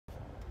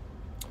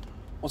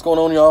What's going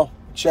on, y'all?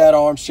 Chad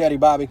Arms, Chatty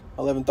Bobby,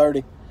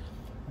 1130.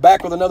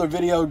 Back with another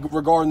video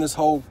regarding this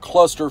whole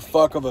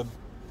clusterfuck of a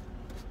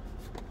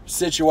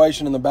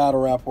situation in the battle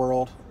rap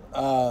world.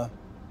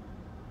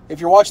 If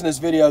you're watching this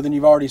video, then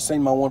you've already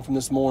seen my one from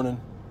this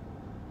morning.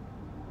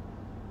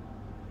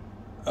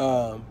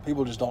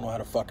 People just don't know how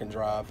to fucking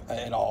drive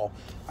at all.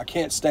 I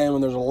can't stand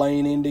when there's a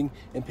lane ending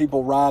and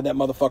people ride that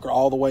motherfucker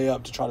all the way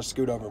up to try to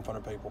scoot over in front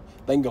of people.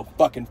 They can go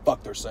fucking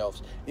fuck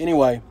themselves.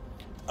 Anyway,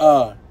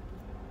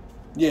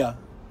 yeah.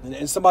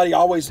 And somebody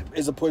always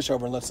is a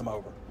pushover and lets them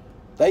over.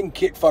 They can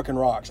kick fucking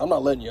rocks. I'm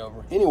not letting you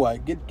over.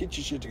 Anyway, get your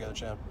shit together,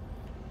 Chad.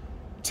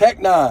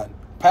 Tech-N9ne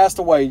passed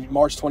away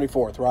March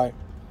 24th, right?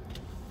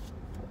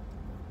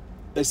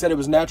 They said it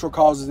was natural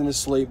causes in his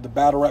sleep. The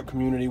battle rap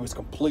community was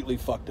completely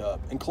fucked up,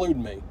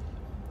 including me.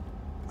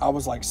 I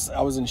was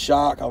in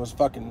shock. I was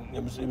fucking,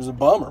 it was a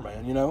bummer,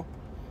 man, you know?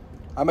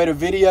 I made a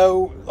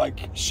video,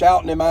 like,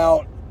 shouting him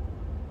out.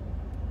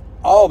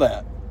 All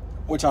that,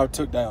 which I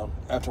took down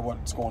after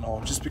what's going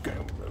on. Just because.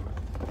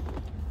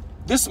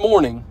 This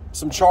morning,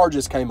 some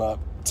charges came up.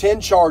 10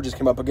 charges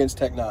came up against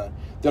Tech-N9ne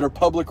that are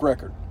public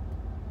record.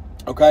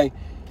 Okay?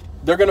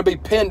 They're going to be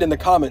pinned in the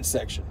comments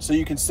section, so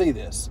you can see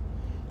this.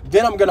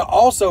 Then I'm going to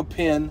also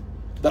pin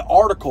the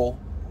article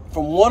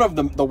from one of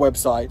the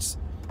websites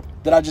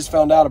that I just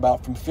found out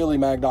about from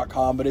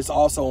PhillyMag.com, but it's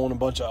also on a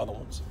bunch of other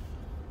ones.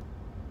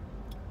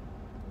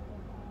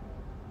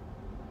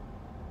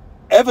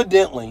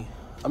 Evidently,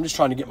 I'm just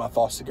trying to get my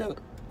thoughts together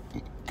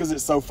because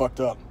it's so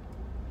fucked up.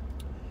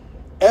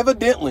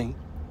 Evidently,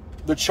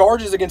 the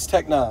charges against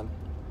Tech-N9ne,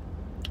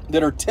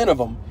 that are 10 of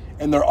them,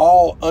 and they're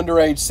all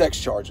underage sex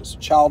charges,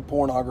 child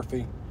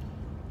pornography,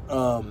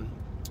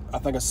 I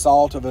think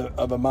assault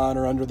of a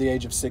minor under the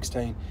age of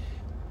 16.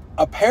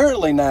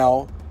 Apparently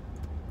now,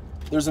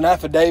 there's an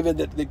affidavit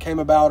that came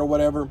about or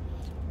whatever,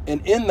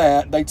 and in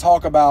that they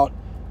talk about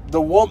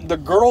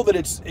the girl that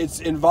it's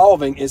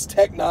involving is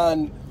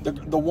Tech-N9ne,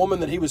 the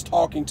woman that he was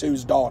talking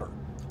to's daughter,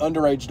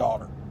 underage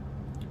daughter.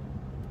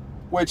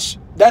 Which,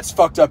 that's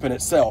fucked up in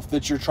itself,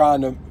 that you're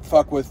trying to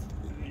fuck with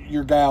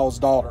your gal's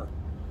daughter,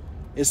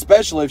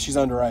 especially if she's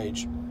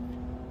underage.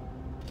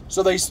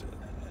 So there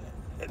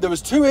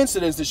was 2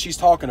 incidents that she's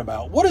talking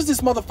about. What is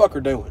this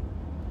motherfucker doing?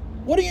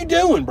 What are you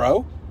doing,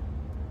 bro?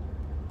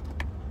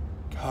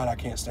 God, I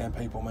can't stand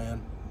people,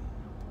 man.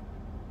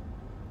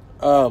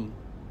 I'm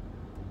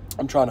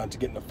trying not to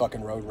get in a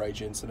fucking road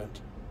rage incident.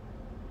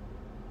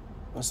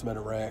 Must have been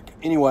a wreck.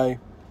 Anyway,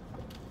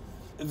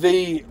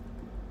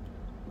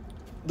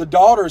 the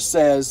daughter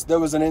says there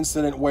was an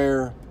incident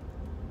where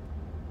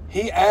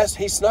he asked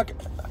her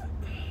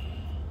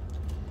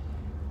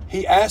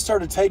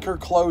to take her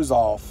clothes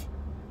off,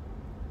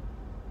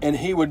 and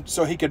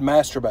so he could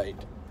masturbate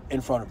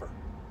in front of her.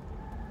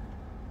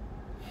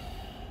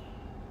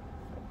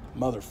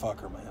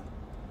 Motherfucker, man.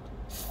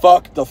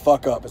 Fuck the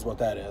fuck up is what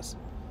that is.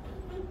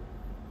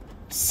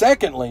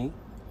 Secondly,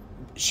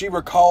 she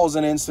recalls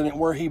an incident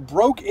where he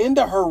broke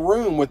into her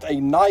room with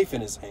a knife in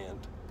his hand.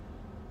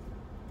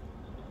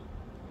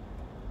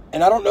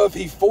 And I don't know if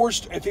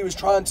he was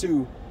trying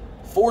to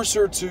force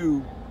her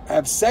to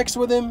have sex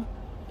with him,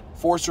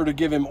 force her to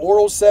give him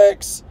oral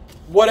sex,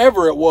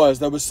 whatever it was,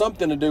 there was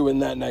something to do in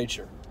that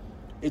nature.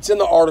 It's in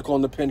the article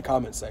in the pinned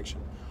comment section.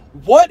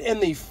 What in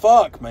the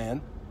fuck,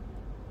 man?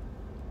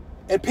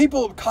 And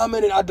people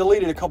commented, I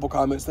deleted a couple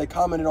comments, they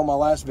commented on my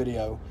last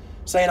video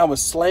saying I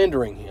was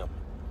slandering him.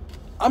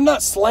 I'm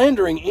not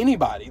slandering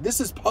anybody. This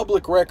is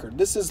public record.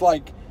 This is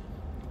like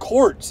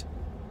court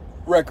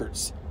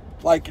records.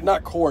 Like,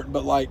 not court,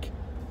 but like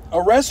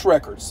arrest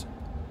records.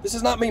 This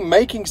is not me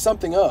making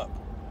something up.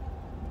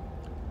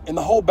 And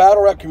the whole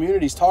battle rap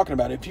community is talking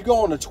about it. If you go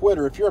on to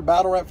Twitter, if you're a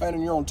battle rap fan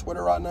and you're on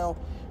Twitter right now,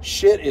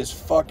 shit is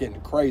fucking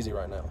crazy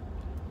right now.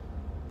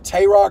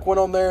 Tay-Rock went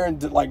on there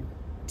and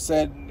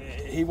said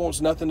he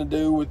wants nothing to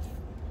do with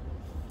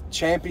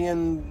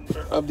champion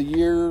of the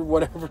year,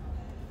 whatever.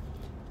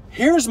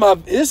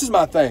 This is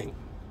my thing.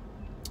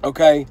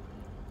 Okay?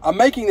 I'm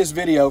making this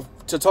video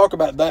to talk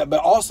about that, but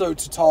also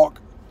to talk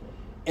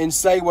and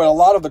say what a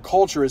lot of the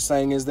culture is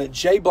saying is that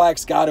Jay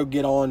Black's got to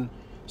get on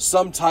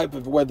some type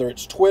of, whether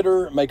it's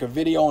Twitter, make a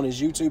video on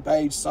his YouTube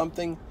page,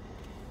 something,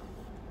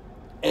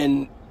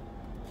 and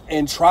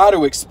try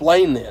to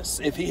explain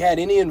this, if he had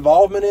any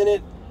involvement in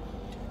it.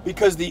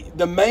 Because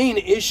the main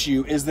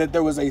issue is that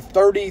there was a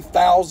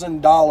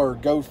 $30,000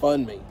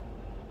 GoFundMe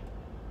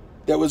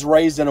that was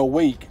raised in a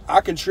week.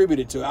 I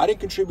contributed to it. I didn't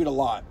contribute a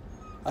lot.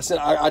 I said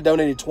I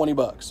donated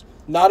 $20.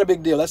 Not a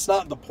big deal. That's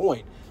not the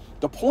point.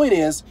 The point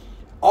is,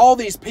 all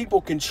these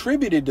people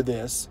contributed to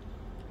this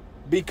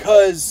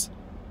because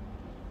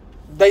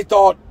they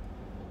thought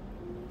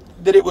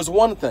that it was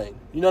one thing.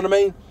 You know what I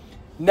mean?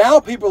 Now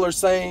people are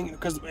saying,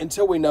 because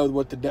until we know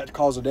what the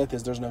cause of death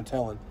is, there's no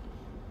telling.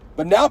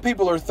 But now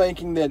people are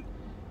thinking that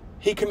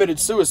he committed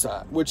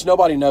suicide, which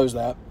nobody knows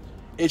that.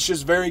 It's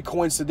just very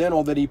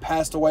coincidental that he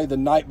passed away the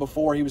night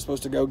before he was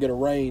supposed to go get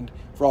arraigned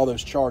for all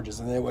those charges.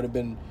 And it would have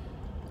been,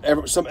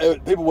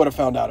 people would have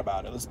found out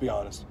about it, let's be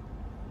honest.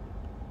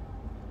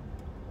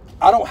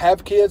 I don't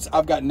have kids.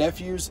 I've got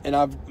nephews,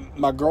 and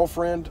my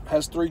girlfriend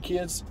has 3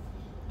 kids,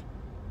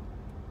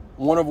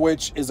 one of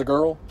which is a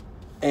girl,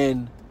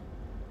 and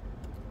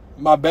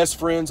my best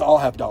friends all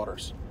have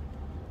daughters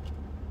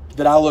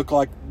that I look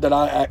like, that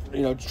I act,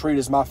 treat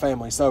as my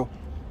family. So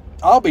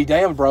I'll be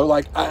damned, bro.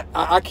 Like,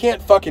 I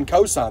can't fucking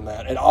co-sign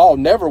that at all.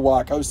 Never will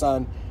I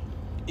co-sign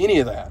any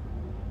of that.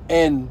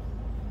 And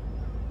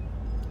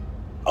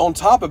on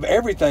top of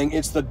everything,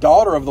 it's the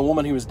daughter of the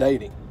woman he was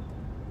dating.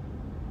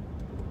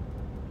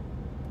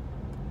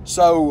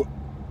 So,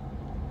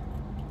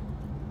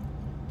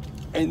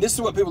 and this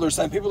is what people are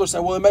saying. People are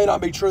saying, well, it may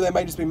not be true. They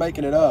may just be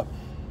making it up.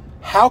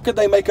 How could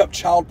they make up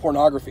child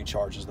pornography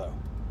charges, though?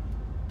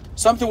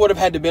 Something would have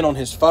had to have been on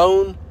his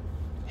phone,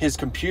 his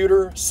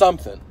computer,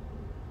 something.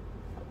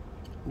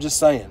 I'm just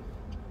saying.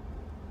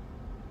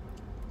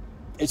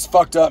 It's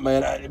fucked up,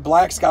 man.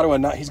 Black's got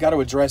to, he's got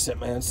to address it,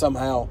 man,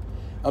 somehow.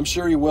 I'm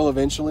sure he will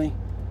eventually.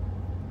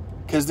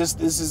 Because this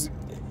is,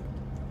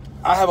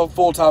 I have a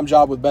full-time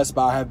job with Best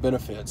Buy. I have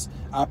benefits.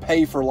 I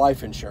pay for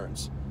life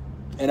insurance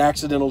and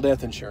accidental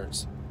death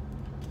insurance,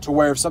 to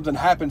where if something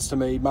happens to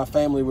me, my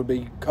family would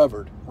be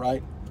covered,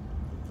 right?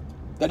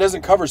 That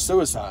doesn't cover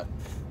suicide.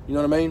 You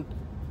know what I mean?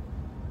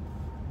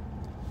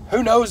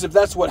 Who knows if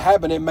that's what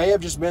happened? It may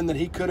have just been that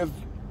he could have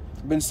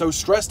been so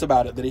stressed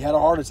about it that he had a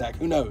heart attack.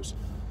 Who knows?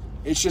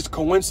 It's just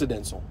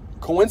coincidental.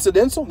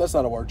 Coincidental? That's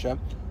not a word, chap.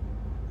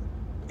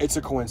 It's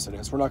a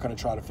coincidence. We're not going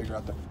to try to figure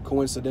out the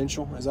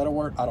coincidental. Is that a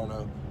word? I don't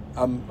know.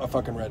 I'm a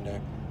fucking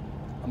redneck.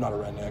 I'm not a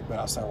redneck, but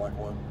I sound like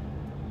one.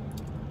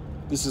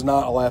 This is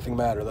not a laughing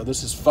matter, though.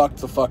 This is fuck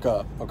the fuck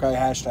up. Okay?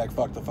 Hashtag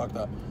fuck the fuck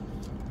up.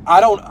 I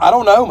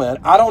don't know, man.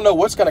 I don't know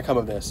what's going to come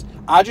of this.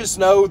 I just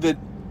know that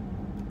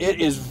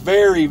it is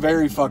very,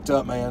 very fucked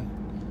up, man.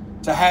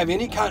 To have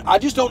any kind... I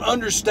just don't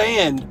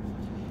understand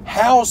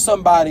how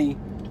somebody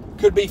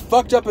could be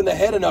fucked up in the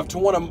head enough to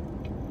want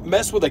to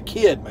mess with a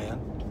kid,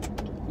 man.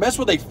 Mess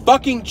with a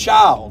fucking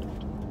child.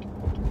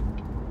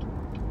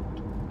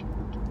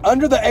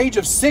 Under the age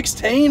of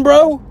 16,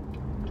 bro?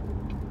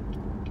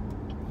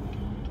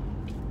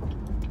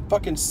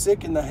 Fucking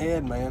sick in the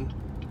head, man.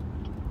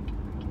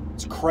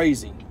 It's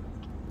crazy.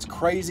 It's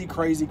crazy,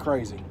 crazy,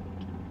 crazy.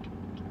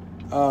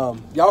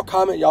 Y'all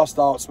comment y'all's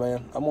thoughts,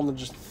 man. I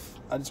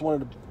just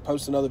wanted to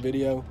post another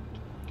video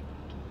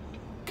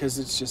because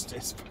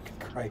it's fucking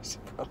crazy,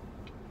 bro.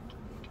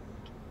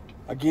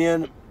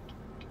 Again,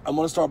 I'm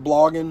going to start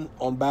blogging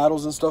on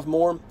battles and stuff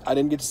more. I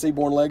didn't get to see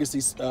Born Legacy,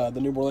 the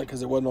new Born Legacy,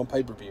 because it wasn't on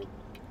pay-per-view.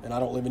 And I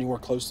don't live anywhere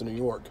close to New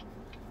York.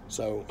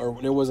 So, or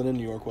it wasn't in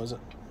New York, was it?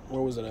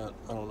 Where was it at?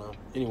 I don't know.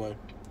 Anyway.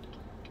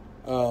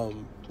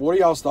 What are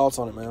y'all's thoughts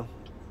on it, man?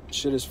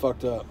 Shit is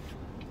fucked up.